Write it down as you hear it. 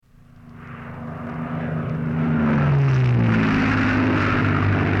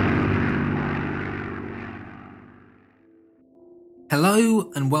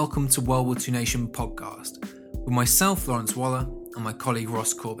Hello and welcome to World War II Nation podcast with myself, Lawrence Waller, and my colleague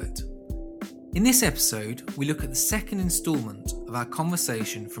Ross Corbett. In this episode, we look at the second instalment of our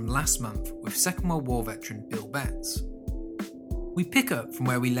conversation from last month with Second World War veteran Bill Betts. We pick up from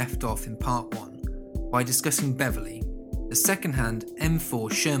where we left off in part 1 by discussing Beverley, the second-hand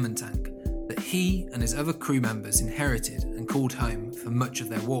M4 Sherman tank that he and his other crew members inherited and called home for much of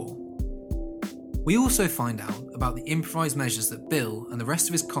their war. We also find out about the improvised measures that Bill and the rest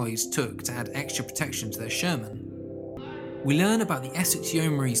of his colleagues took to add extra protection to their Sherman. We learn about the Essex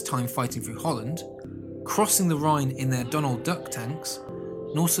Yeomanry's time fighting through Holland, crossing the Rhine in their Donald Duck tanks,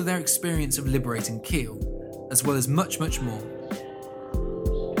 and also their experience of liberating Kiel, as well as much more.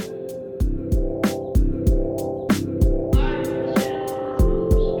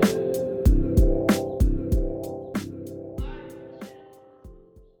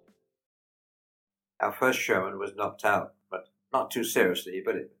 Our first Sherman was knocked out, but not too seriously,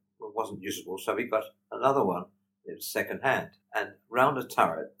 but it wasn't usable, so we got another one. It was second hand. And round the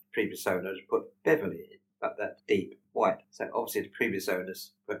turret, previous owners put Beverley in, about that deep white. So obviously the previous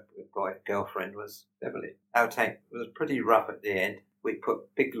owner's girlfriend was Beverley. Our tank was pretty rough at the end. We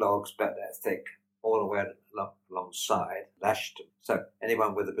put big logs about that thick all the way alongside, lashed them. So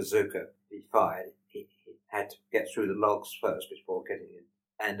anyone with a bazooka, he fired, he had to get through the logs first before getting in.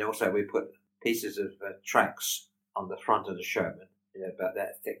 And also we put pieces of tracks on the front of the Sherman, about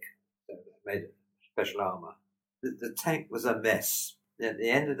that thick, so that made it special armour. The tank was a mess. At the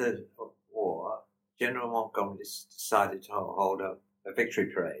end of the war, General Montgomery decided to hold a victory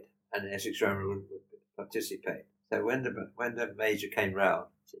parade, and the Essex Yeomanry would participate. So when the major came round,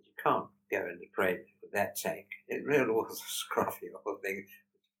 he said, "You can't go in the parade with that tank." It really was a scruffy old thing,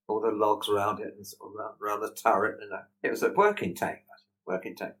 all the logs around it and sort of around the turret, and it was a working tank.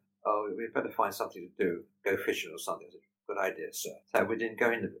 Oh, we better find something to do, go fishing or something. It was a good idea, sir. So we didn't go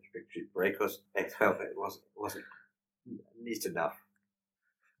into the victory parade because they felt that it wasn't neat enough.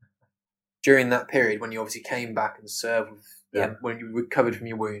 During that period, when you obviously came back and served with them, when you recovered from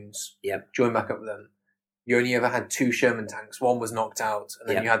your wounds, joined back up with them, you only ever had 2 Sherman tanks. One was knocked out, and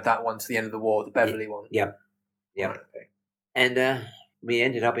then you had that one to the end of the war, the Beverley one. Yep. Right, okay. And we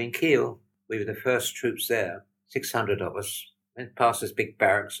ended up in Kiel. We were the first troops there, 600 of us. Went past this big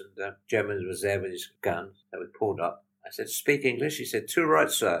barracks, and the German was there with his gun. So we pulled up. I said, "Speak English?" He said, "Too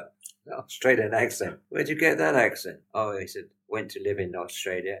right, sir." Australian accent. "Where'd you get that accent?" "Oh," he said, "went to live in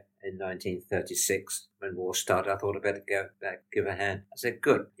Australia in 1936. When war started, I thought I'd better go back, give a hand." I said,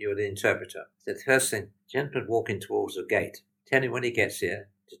 "Good, you're the interpreter." I said, "First thing, gentleman walking towards the gate. Tell him when he gets here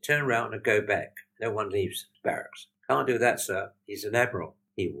to turn round and go back. No one leaves barracks." "Can't do that, sir. He's an admiral."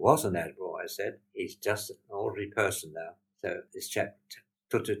 "He was an admiral," I said. "He's just an ordinary person now." So this chap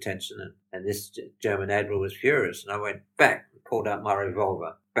took to attention, and this German admiral was furious, and I went back and pulled out my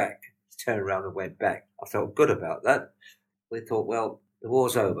revolver, back. He turned around and went back. I felt good about that. We thought, well, the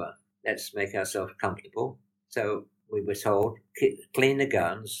war's over. Let's make ourselves comfortable. So we were told, clean the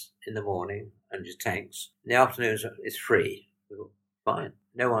guns in the morning and your tanks. In the afternoons, it's free. We thought, fine.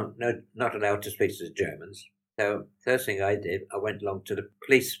 Not allowed to speak to the Germans. So first thing I did, I went along to the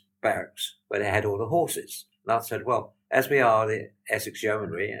police barracks where they had all the horses. And I said, well, as we are the Essex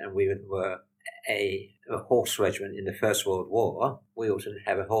Yeomanry and we were a horse regiment in the First World War, we ought to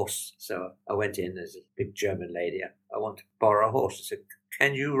have a horse. So I went in, there's a big German lady. "I want to borrow a horse." She said,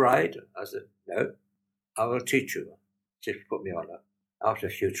 "Can you ride?" I said, "No, I will teach you." She put me on her. After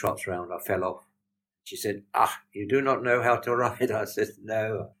a few trots round, I fell off. She said, "You do not know how to ride?" I said,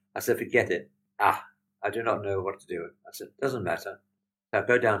 "No." I said, "Forget it. I do not know what to do." I said, "Doesn't matter." So I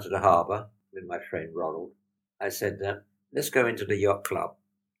go down to the harbour with my friend Ronald. I said, "Let's go into the yacht club,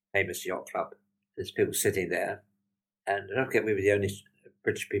 famous yacht club." There's people sitting there, and don't forget we were the only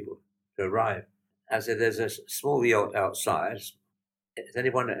British people to arrive. I said, "There's a small yacht outside. Is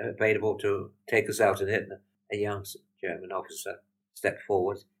anyone available to take us out in it?" A young German officer stepped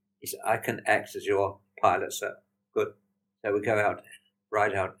forward. He said, "I can act as your pilot, sir." "Good." So we go out,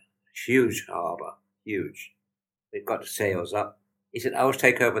 ride out, huge harbour, huge. We've got the sails up. He said, "I will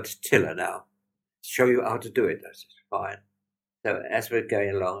take over the tiller now. Show you how to do it." I said, "Fine." So as we're going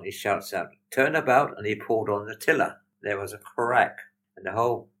along, he shouts out, "Turn about," and he pulled on the tiller. There was a crack, and the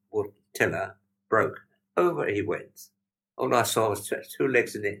whole wood tiller broke. Over he went. All I saw was 2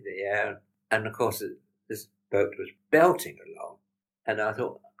 legs in the air, and of course this boat was belting along. And I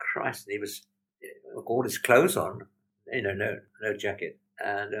thought, Christ, and he was all his clothes on, no jacket,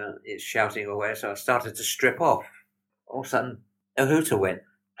 and he's shouting away. So I started to strip off. All of a sudden, a hooter went,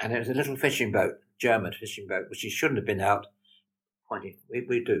 and it was a little fishing boat. German fishing boat, which he shouldn't have been out, pointing,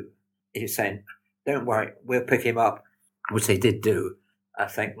 we do. He's saying, "Don't worry, we'll pick him up." which they did do. I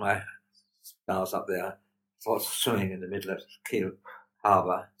thanked my stars up there. I was swimming in the middle of Kiel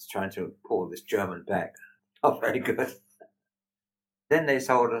harbour, trying to pull this German back. Not very good. Then they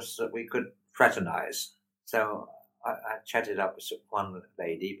told us that we could fraternise. So I chatted up with one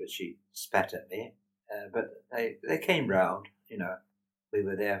lady, but she spat at me. But they came round, We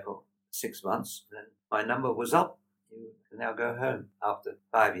were there for 6 months, and my number was up. You can now go home after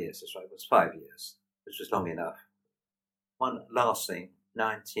 5 years. That's right, it was 5 years, which was long enough. One last thing,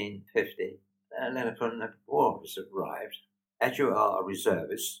 1950, a letter from the war officer arrived. As you are a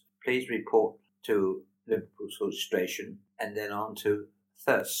reservist, please report to Liverpool Station and then on to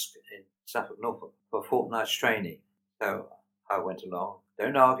Thirsk in Suffolk, Norfolk for a fortnight's training. So I went along.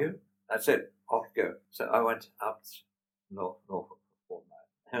 Don't argue. That's it. Off you go. So I went up to Norfolk for a fortnight.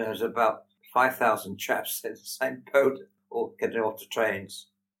 And there was about 5,000 chaps in the same boat, all getting off the trains.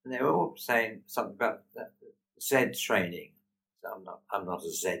 And they were all saying something about Z training. So I'm not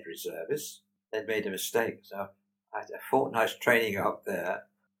a Z reservist. They'd made a mistake. So I had a fortnight's training up there.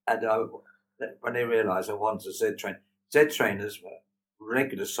 And when they realised I wanted a Z train, Z trainers were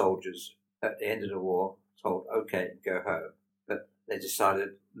regular soldiers at the end of the war, told, okay, go home. But they decided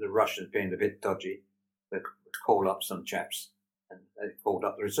the Russians being a bit dodgy, they would call up some chaps. And they called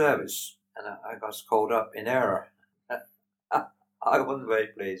up the reservists. And I got called up in error. I wasn't very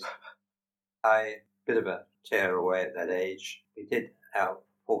pleased. Bit of a tear away at that age. We did our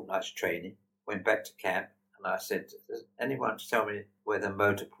fortnight's training, went back to camp, and I said, does anyone tell me where the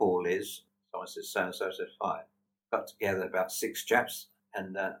motor pool is? Someone said so-and-so. I said, fine. Got together about 6 chaps,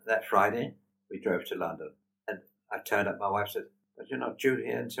 and that Friday, we drove to London. And I turned up, my wife said, but you're not due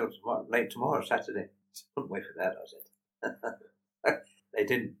here until late tomorrow, Saturday. I couldn't wait for that, I said. They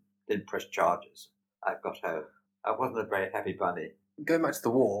didn't press charges. I got home. I wasn't a very happy bunny. Going back to the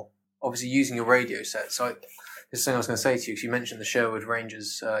war, obviously using your radio set, so this is something I was going to say to you, because you mentioned the Sherwood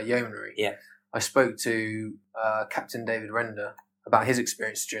Rangers yeomanry. Yeah. I spoke to Captain David Render about his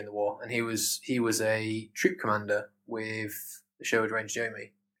experience during the war, and he was a troop commander with the Sherwood Rangers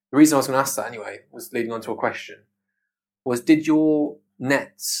Yeomanry. The reason I was going to ask that anyway was leading on to a question, was did your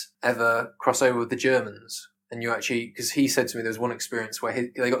nets ever cross over with the Germans? And you actually, because he said to me there was one experience where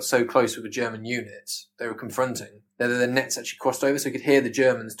they got so close with a German unit they were confronting that the nets actually crossed over, so you could hear the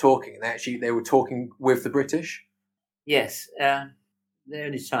Germans talking, and they were talking with the British. Yes, the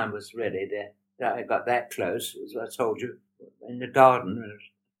only time was really that I got that close, as I told you, in the garden.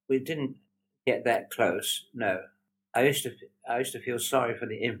 We didn't get that close. No, I used to feel sorry for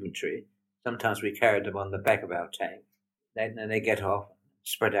the infantry. Sometimes we carried them on the back of our tank. Then they get off,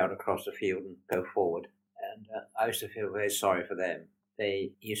 spread out across the field, and go forward. And I used to feel very sorry for them.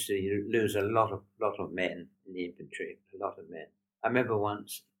 They used to lose a lot of men in the infantry, a lot of men. I remember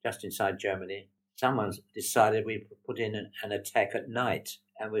once, just inside Germany, someone decided we put in an attack at night,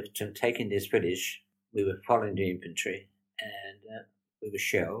 and we're taking this village. We were following the infantry, and we were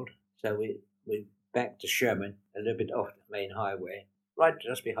shelled. So we backed to Sherman, a little bit off the main highway. Right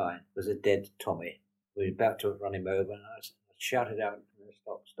just behind was a dead Tommy. We were about to run him over, and I shouted out,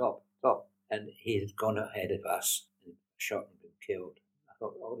 stop. And he had gone ahead of us and shot and been killed. I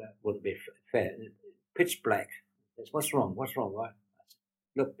thought, that wouldn't be fair. Pitch black. What's wrong? Why? I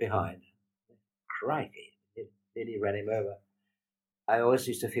looked behind. Crikey, nearly ran him over. I always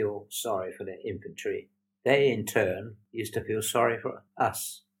used to feel sorry for the infantry. They, in turn, used to feel sorry for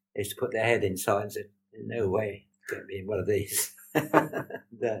us. They used to put their head inside and said, no way, get me in one of these.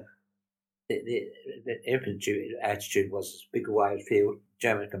 The infantry attitude was a big wide field.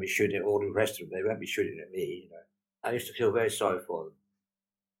 Germans can be shooting at all the rest of them. They won't be shooting at me, I used to feel very sorry for them.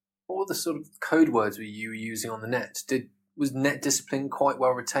 What were the sort of code words you were using on the net? Was net discipline quite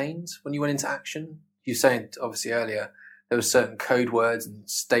well retained when you went into action? You were saying, obviously, earlier, there were certain code words and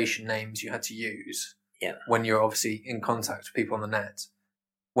station names you had to use when you're obviously in contact with people on the net.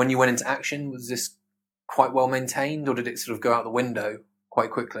 When you went into action, was this quite well maintained, or did it sort of go out the window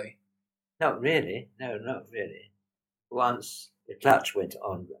quite quickly? Not really. No, not really. Once the clutch went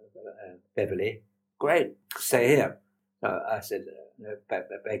on, Beverly, great, stay here. So I said,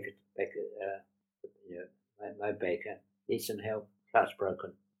 my baker needs some help, clutch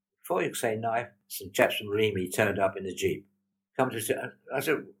broken. Before you could say knife, some chaps from Remy turned up in the Jeep. I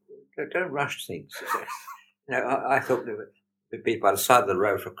said, don't rush things. I thought they would be by the side of the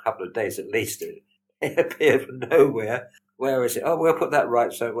road for a couple of days at least. It appeared from nowhere. Where is it? Oh, we'll put that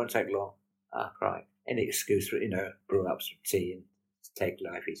right so it won't take long. Right. Any excuse for, brew up some tea and take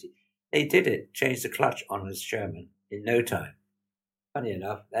life easy. They did it, changed the clutch on his Sherman in no time. Funny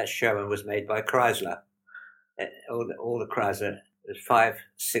enough, that Sherman was made by Chrysler. All the Chrysler, there's 5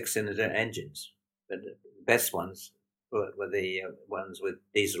 6-cylinder engines. But the best ones, were the ones with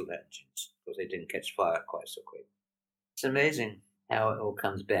diesel engines, because they didn't catch fire quite so quick. It's amazing how it all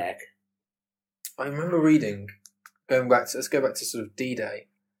comes back. I remember reading, let's go back to sort of D-Day.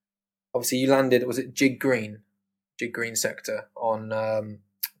 Obviously, you landed, was it Jig Green sector on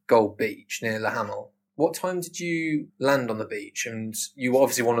Gold Beach near La Hamel. What time did you land on the beach? And you were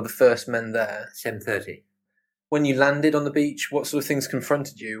obviously one of the first men there. 7:30. When you landed on the beach, what sort of things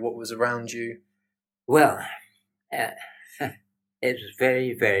confronted you? What was around you? Well, it was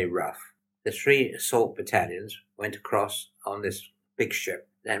very, very rough. The 3 assault battalions went across on this big ship.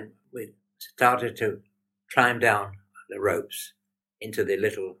 Then we started to climb down the ropes into the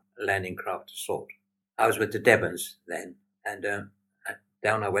little landing craft assault. I was with the Devons then, and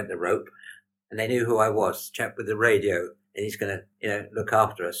down I went the rope, and they knew who I was, chap with the radio, and he's going to, look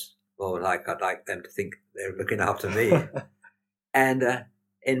after us. Or like I'd like them to think they're looking after me.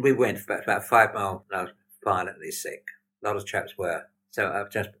 And we went for about 5 miles, and I was violently sick. A lot of chaps were. So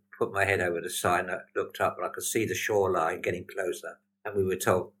I've just put my head over the side and I looked up, and I could see the shoreline getting closer. And we were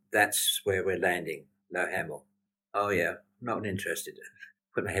told, that's where we're landing, La Hamel. Oh yeah, not interested.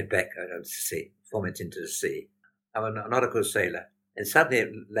 Put my head back out of the sea, vomit into the sea. I'm not a good sailor. And suddenly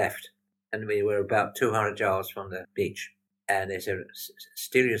it left, and we were about 200 yards from the beach. And they said,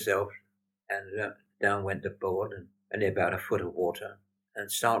 steer yourself, and down went the board, and only about a foot of water, and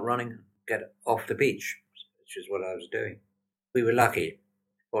start running, get off the beach, which is what I was doing. We were lucky,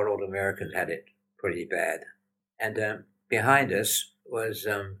 poor old Americans had it pretty bad. And behind us was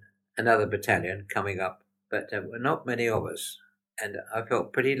another battalion coming up, but there were not many of us, and I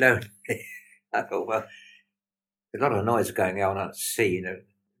felt pretty lonely. I thought, well, there's a lot of noise going on at sea,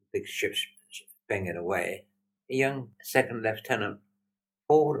 big ships banging away. A young second lieutenant,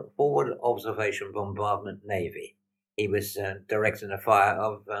 forward observation bombardment Navy. He was directing the fire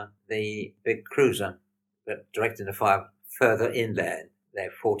of the big cruiser, but directing the fire further inland. They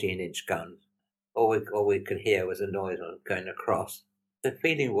have 14-inch guns. All we could hear was a noise going across. The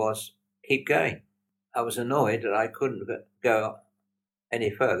feeling was, keep going. I was annoyed that I couldn't go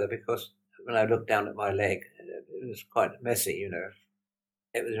any further, because when I looked down at my leg, it was quite messy,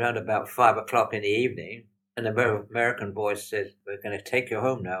 It was around about 5 o'clock in the evening, and the American voice said, we're going to take you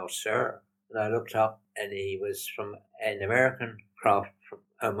home now, sir. And I looked up, and he was from an American craft from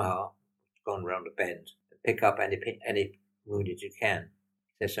Omaha, gone round the bend. Pick up any wounded you can.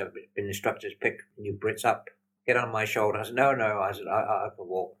 He said, so I've been instructed to pick you Brits up. Get on my shoulder. I said, no. I said, I can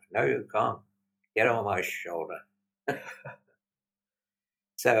walk. No, you can't. Get on my shoulder.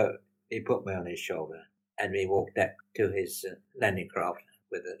 So he put me on his shoulder, and we walked back to his landing craft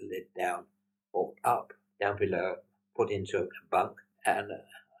with the lid down, walked up, down below, put into a bunk, and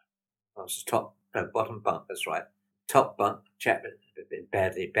I was bottom bunk, that's right. Top bunk, chap had been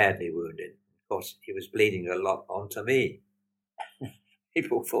badly wounded. Of course, he was bleeding a lot onto me.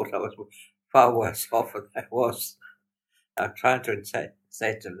 People thought I was far worse off than I was. I'm trying to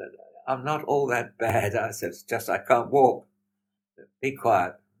say to them that I'm not all that bad. I said, it's just I can't walk. Be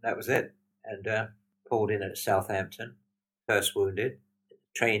quiet. That was it. And pulled in at Southampton, first wounded,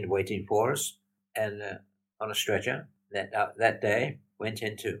 train waiting for us, and on a stretcher. That day, went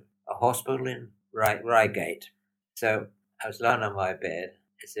into a hospital in Reigate. So I was lying on my bed.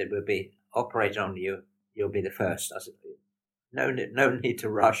 They said, we'll be operating on you. You'll be the first. I said, no need to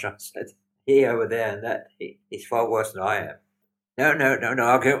rush. I said, he over there, and he's far worse than I am. No,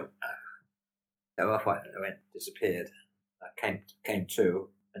 I'll go. So off I went, disappeared. I came to,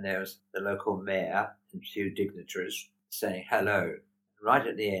 and there was the local mayor and a few dignitaries saying hello. Right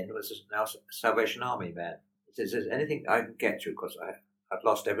at the end was now Salvation Army man. He says, is there anything I can get you? Because I've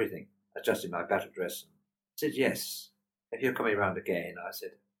lost everything. Adjusted my battle dress. He said, yes. If you're coming round again, I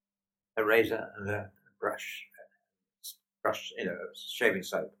said, a razor and a brush, shaving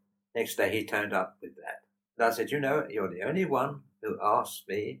soap. Next day he turned up with that. And I said, you're the only one who asked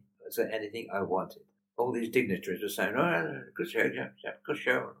me, is there anything I wanted? All these dignitaries were saying, no, good show, good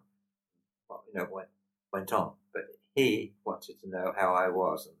show. Well, went on. But he wanted to know how I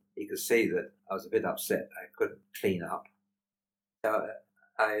was, and he could see that I was a bit upset. I couldn't clean up. So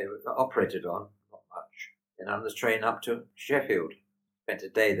I operated on, not much. Then on the train up to Sheffield. Spent a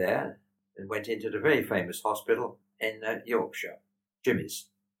day there, and went into the very famous hospital in Yorkshire, Jimmy's,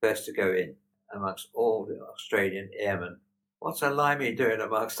 first to go in amongst all the Australian airmen. What's a limey doing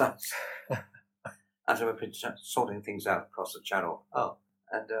amongst us? As I've been sorting things out across the channel.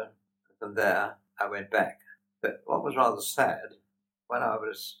 And from there I went back. But what was rather sad, when I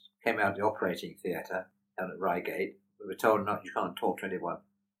came out of the operating theatre down at Reigate, we were told, no, you can't talk to anyone.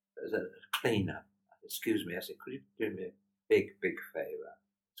 There's a cleaner. Excuse me. I said, could you do me a big favour?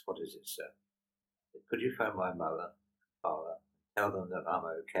 What is it, sir? Could you phone my mother? Father, tell them that I'm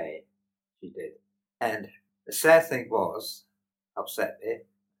okay. She did. And the sad thing was, upset me,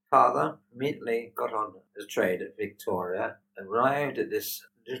 Father immediately got on the train at Victoria, arrived at this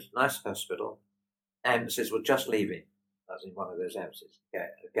nice hospital. Ambulances were just leaving. I was in one of those ambulances,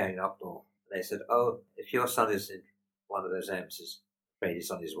 going up north. They said, "Oh, if your son is in one of those ambulances, afraid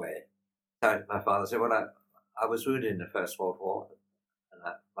he's on his way." So my father said, "Well, I was wounded in the First World War, and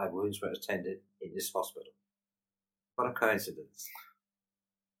my wounds were attended in this hospital." What a coincidence.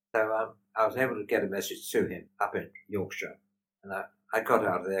 So I was able to get a message to him up in Yorkshire, and I got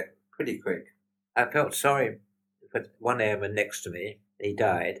out of there pretty quick. I felt sorry for one airman next to me. He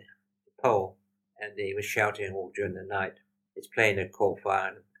died, Paul, and he was shouting all during the night. His plane had caught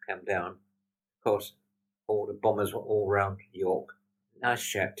fire and come down. Of course, all the bombers were all round York. Nice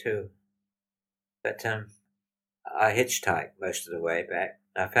chap too. But I hitchhiked most of the way back.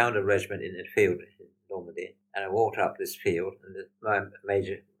 I found a regiment in the field in Normandy, and I walked up this field, and my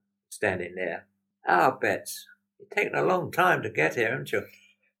major standing there. "Ah, Betts, you've taken a long time to get here, haven't you?"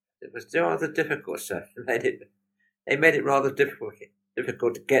 It was rather difficult, sir. They made it rather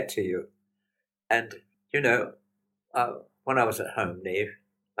difficult to get to you. And, when I was at home, Neve,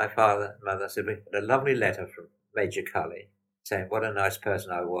 my father and mother said we had a lovely letter from Major Cully saying what a nice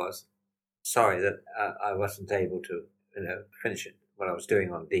person I was. Sorry that I wasn't able to, finish it, what I was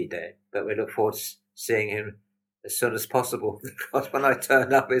doing on D-Day. But we look forward to seeing him as soon as possible. Because when I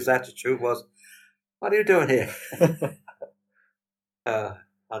turned up, his attitude was, "What are you doing here?"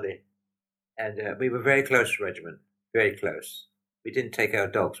 Funny. And we were very close, regiment. Very close. We didn't take our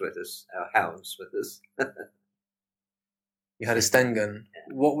dogs with us, our hounds with us. You had a Sten gun.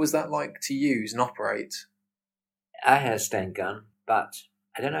 What was that like to use and operate? I had a Sten gun, but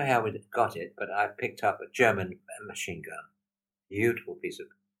I don't know how we got it, but I picked up a German machine gun. Beautiful piece of...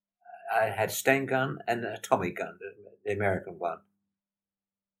 I had a Sten gun and a Tommy gun, the American one.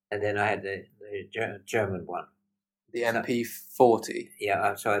 And then I had the German one. The MP40?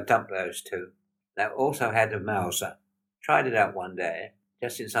 Yeah, so I dumped those two. I also had a Mauser. Tried it out one day.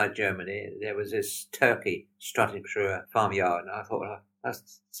 Just inside Germany, there was this turkey strutting through a farmyard, and I thought,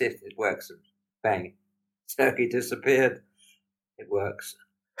 let's see if it works. And bang, turkey disappeared. It works.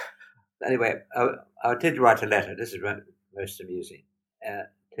 Anyway, I did write a letter. This is most amusing.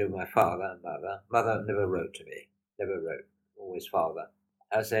 To my father and mother. Mother never wrote to me. Never wrote. Always father.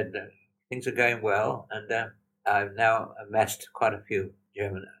 I said, things are going well, and I've now amassed quite a few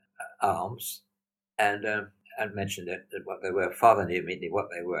German arms, and I mentioned it, what they were. Father knew immediately what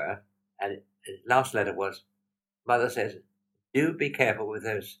they were. And his last letter was, Mother says, "Do be careful with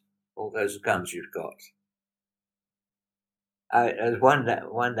all those guns you've got." There was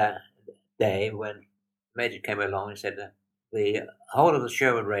one day when Major came along and said that the whole of the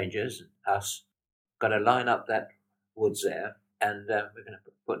Sherwood Rangers, us, got to line up that woods there, and we're going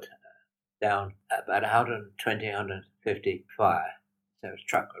to put down about 120, 150 fire. So a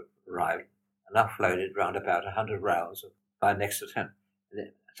truck arrived and offloaded round about 100 rounds of fire next to town.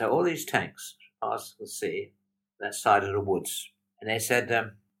 So all these tanks passed the sea, that side of the woods. And they said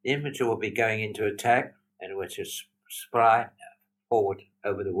the infantry will be going into attack, and we're to spry forward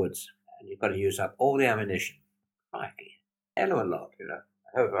over the woods. And you've got to use up all the ammunition. Crikey. Hell of a lot,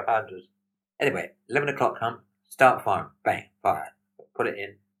 over 100. Anyway, 11 o'clock come, start firing. Bang, fire. Put it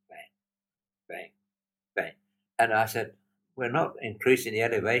in. Bang, bang, bang. And I said, we're not increasing the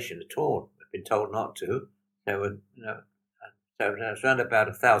elevation at all. We've been told not to. So, so there's around about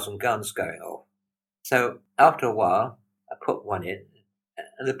 1,000 guns going off. So after a while, I put one in,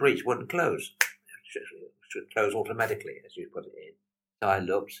 and the breech wouldn't close. It should close automatically as you put it in. So I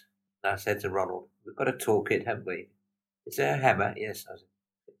looked, and I said to Ronald, "We've got a toolkit, haven't we? Is there a hammer?" "Yes." I said,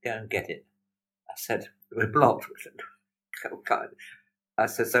 "Go and get it." I said, "We're blocked." I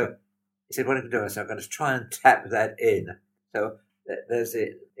said, so he said, "What are you doing?" I said, "I'm going to try and tap that in." So there's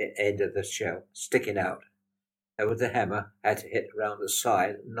the end of the shell sticking out. So with the hammer, I had to hit around the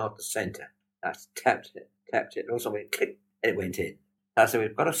side, not the centre. I tapped it, also went click, and it went in. I said,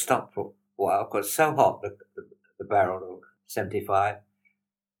 "We've got to stop for a while, because it's so hot, the barrel of 75,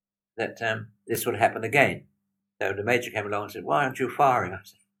 that this would happen again." So the major came along and said, "Why aren't you firing?" I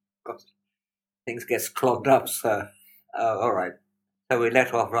said, "God, things gets clogged up, sir." "Oh, all right." So we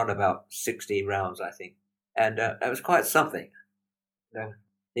let off around about 60 rounds, I think. And that was quite something. The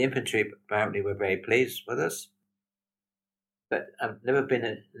infantry apparently were very pleased with us. But I've never been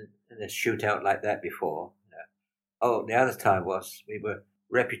in a shootout like that before. Oh, the other time was we were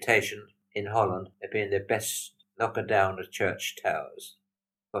reputation in Holland of being the best knocker down of church towers.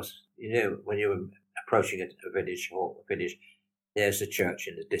 Because, when you were approaching a village, there's a church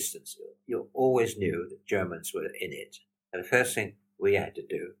in the distance. You always knew that Germans were in it. And the first thing we had to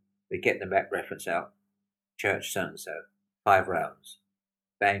do, we get the map reference out, church so-and-so, 5 rounds.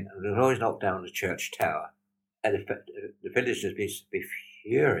 Bang, and we'd always knock down the church tower. And the villagers would be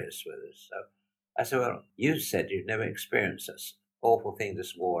furious with us. So I said, well, you said you've never experienced this awful thing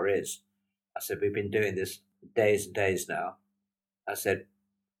this war is. I said, we've been doing this days and days now. I said,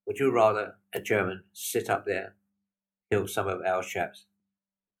 would you rather a German sit up there, kill some of our chaps?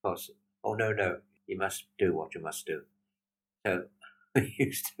 Because, oh, no, you must do what you must do. So we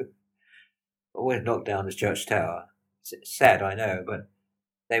used to always knock down the church tower. It's sad, I know, but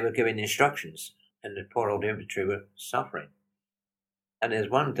they were giving instructions, and the poor old infantry were suffering. And there's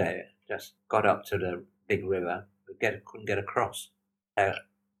one day, just got up to the big river, couldn't get across.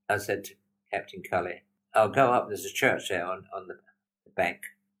 I said to Captain Cully, I'll go up, there's a church there on the bank,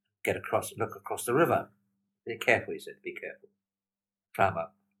 get across, look across the river. Be careful, he said, be careful. Climb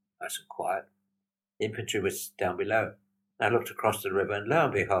up, nice and quiet. The infantry was down below. I looked across the river, and lo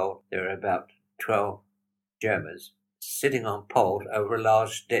and behold, there were about 12 Germans sitting on poles over a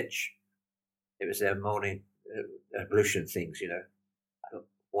large ditch. It was their morning ablution things, you know. I thought,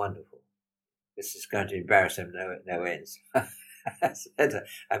 wonderful. This is going to embarrass them no ends. I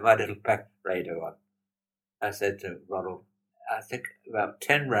had my little pack radio on. I said to Ronald, I think about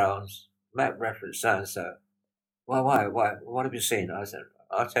 10 rounds, map reference so-and-so. Why? What have you seen? I said,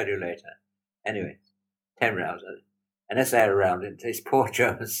 I'll tell you later. Anyway, 10 rounds. And as they were around it, these poor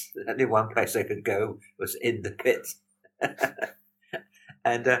Germans, only one place they could go was in the pit.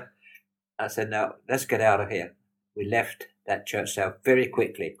 And I said, now, let's get out of here. We left that church cell very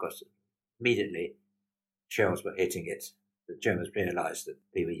quickly because immediately shells were hitting it. The Germans realized that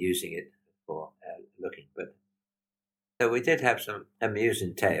we were using it for looking. But so we did have some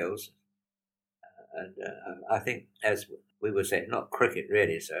amusing tales. And I think, as we would say, not cricket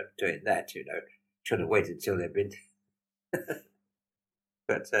really, so doing that, you know, should have waited till they'd been...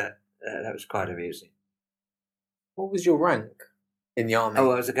 But that was quite amusing. What was your rank in the army?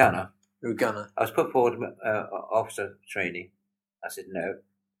 Oh, I was a gunner. You were a gunner. I was put forward officer training. I said, no,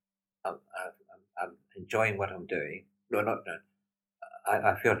 I'm enjoying what I'm doing. No.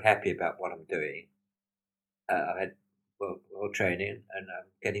 I feel happy about what I'm doing. I had well training, and I'm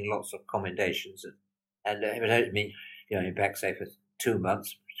getting lots of commendations. And it would mean going back, say, for 2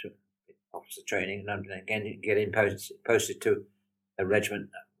 months to officer training, and I'm getting posted to a regiment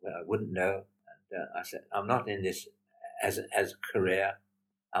where I wouldn't know. And I said, I'm not in this as a career.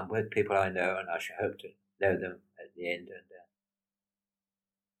 I'm with people I know, and I should hope to know them at the end. And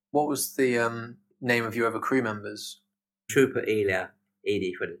what was the name of your other crew members? Trooper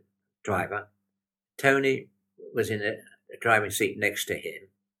Edie for the driver. Tony was in the driving seat next to him.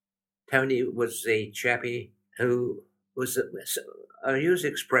 Tony was the chappie who was, I use the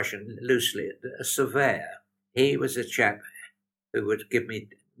expression loosely, a surveyor. He was a chap who would give me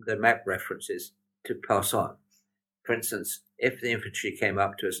the map references to pass on. For instance, if the infantry came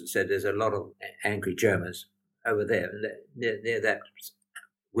up to us and said there's a lot of angry Germans over there, near that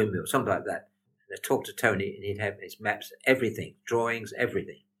windmill, something like that, they talk to Tony and he'd have his maps, everything, drawings,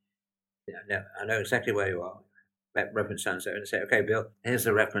 everything. Now, I know exactly where you are. Map reference so-and-so. And I say, okay, Bill, here's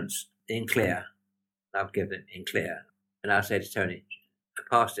the reference in clear. I've given it in clear. And I say to Tony, I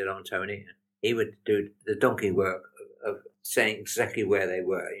passed it on Tony, and he would do the donkey work of saying exactly where they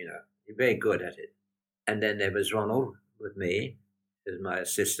were, you know. He's very good at it. And then there was Ronald with me as my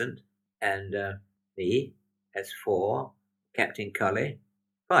assistant, and me as 4, Captain Cully,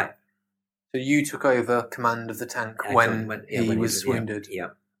 5. So you took over command of the tank when he was wounded?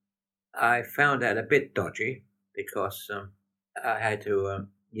 Yeah. I found that a bit dodgy because I had to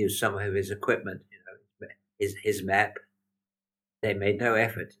use some of his equipment, you know, his map. They made no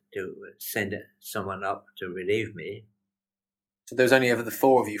effort to send someone up to relieve me. So there was only ever the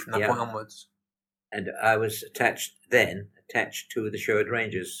 4 of you from that point onwards? And I was attached to the Sherwood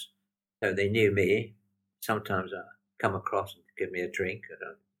Rangers. So they knew me. Sometimes I'd come across and give me a drink.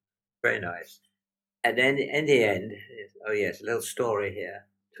 Very nice. And then in the end, oh yes, a little story here.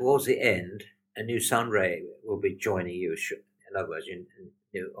 Towards the end, a new Sunray will be joining you. In other words, your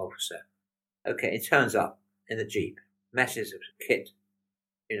new officer. Okay, it turns up in the Jeep. Masses of kit,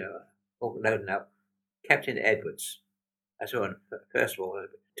 you know, all loading up. Captain Edwards. I saw him, first of all,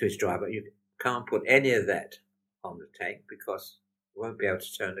 to his driver, you can't put any of that on the tank because you won't be able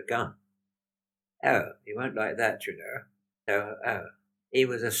to turn the gun. Oh, you won't like that, you know. So, he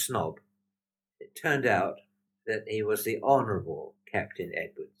was a snob. It turned out that he was the Honourable Captain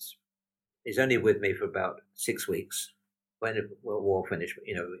Edwards. He's only with me for about 6 weeks. When the war finished,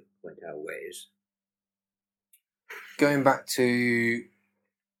 you know, we went our ways. Going back to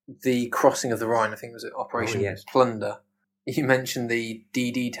the crossing of the Rhine, I think it was Operation Plunder. You mentioned the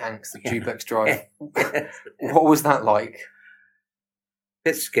DD tanks, the duplex drive. What was that like?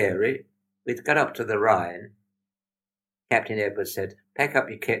 Bit scary. We'd got up to the Rhine. Captain Edwards said, pack up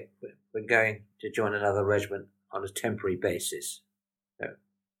your kit. We're going to join another regiment on a temporary basis. So,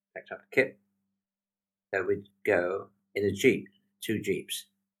 packed up the kit. So we'd go in a jeep, 2 jeeps,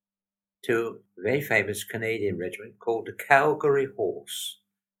 to a very famous Canadian regiment called the Calgary Horse.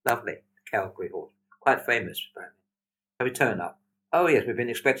 Lovely, Calgary Horse. Quite famous, apparently. So we turn up. Oh yes, we've been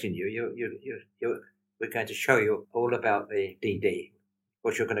expecting you. We're going to show you all about the DD. Of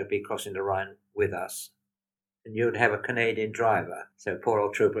course, you're going to be crossing the Rhine with us. And you'd have a Canadian driver. So poor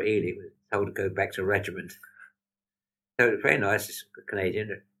old Trooper Ely was told to go back to regiment. So it was very nice, this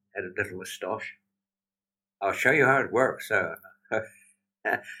Canadian had a little moustache. I'll show you how it works. So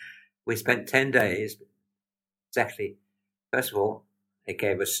we spent 10 days. Exactly. First of all, they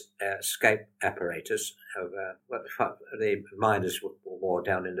gave us escape apparatus of what the miners wore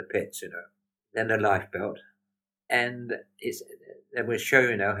down in the pits, Then a lifebelt. And they will show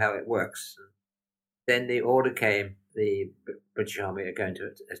you now how it works. Then the order came, the British Army are going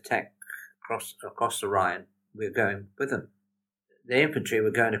to attack across the Rhine. We're going with them. The infantry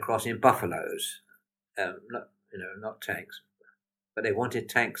were going across in buffaloes, not tanks. But they wanted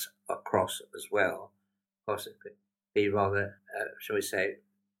tanks across as well. Of course, it could be rather, shall we say...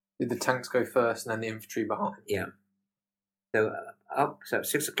 Did the tanks go first and then the infantry behind? Yeah. So at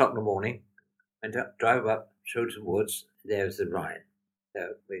 6 o'clock in the morning, went up, drove up through some woods. There's the Rhine.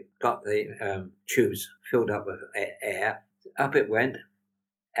 So we got the tubes filled up with air. Up it went,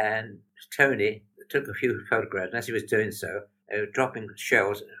 and Tony took a few photographs. And as he was doing so, they were dropping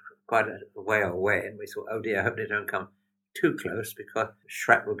shells quite a way away. And we thought, oh dear, I hope they don't come too close because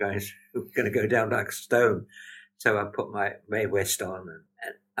shrapnel going to go down like a stone. So I put my vest on,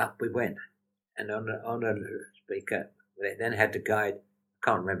 and up we went. And on a speaker, they then had to guide. I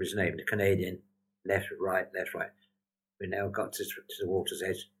can't remember his name. The Canadian, left, right. We now got to the water's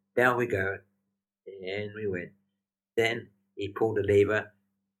edge. Down we go. In we went. Then he pulled a lever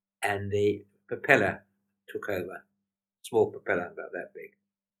and the propeller took over. Small propeller, about that big.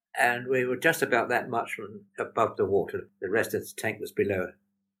 And we were just about that much from above the water. The rest of the tank was below.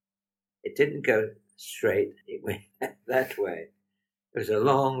 It didn't go straight. It went that way. It was a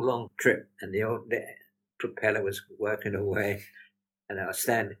long, long trip, and the propeller was working away. And I was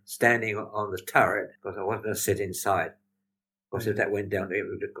standing on the turret because I wasn't going to sit inside. Of course, if that went down, it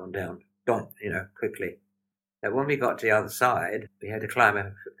would have gone down, quickly. Now, when we got to the other side, we had to climb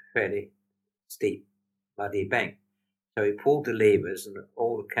a fairly steep, muddy bank. So he pulled the levers and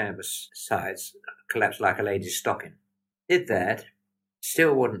all the canvas sides collapsed like a lady's stocking. Did that,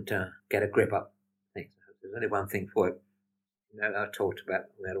 still wouldn't get a grip up. There's only one thing for it. I talked about,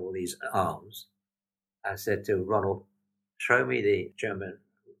 we had all these arms. I said to Ronald, show me the German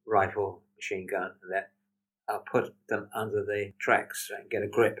rifle, machine gun, and that. I'll put them under the tracks and get a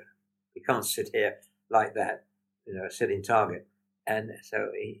grip. We can't sit here like that, a sitting target. And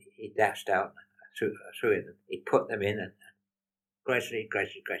so he dashed out through it. He put them in and gradually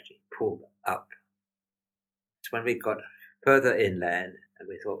pulled up. It's when we got further inland and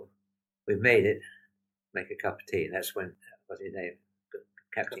we thought, we've made it, make a cup of tea. And that's when, what's his name?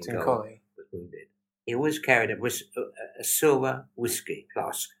 Captain Colley was wounded. He always carried a silver whiskey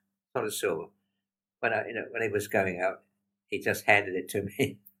flask, not a silver. When he was going out, he just handed it to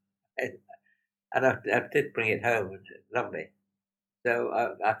me, and I did bring it home, and it was lovely. So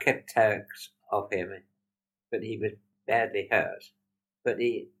I kept tags of him, but he was badly hurt. But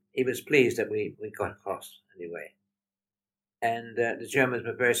he was pleased that we got across anyway. And the Germans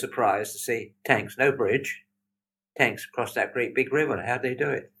were very surprised to see tanks, no bridge, tanks across that great big river. How'd they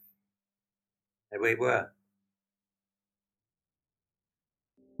do it? There we were.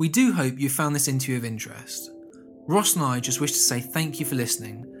 We do hope you found this interview of interest. Ross and I just wish to say thank you for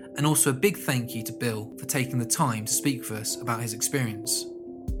listening, and also a big thank you to Bill for taking the time to speak with us about his experience.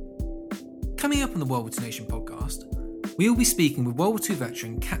 Coming up on the World War II Nation podcast, we will be speaking with World War II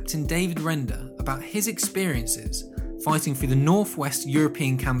veteran Captain David Render about his experiences fighting through the Northwest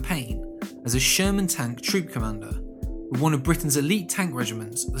European campaign as a Sherman tank troop commander with one of Britain's elite tank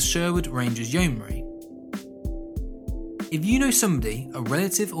regiments, the Sherwood Rangers Yeomanry. If you know somebody, a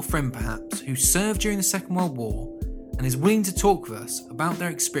relative or friend perhaps, who served during the Second World War and is willing to talk with us about their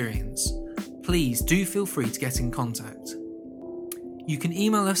experience, please do feel free to get in contact. You can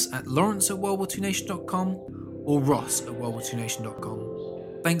email us at lawrence@worldwar2nation.com or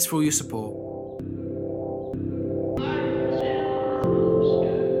ross@worldwar2nation.com. Thanks for all your support.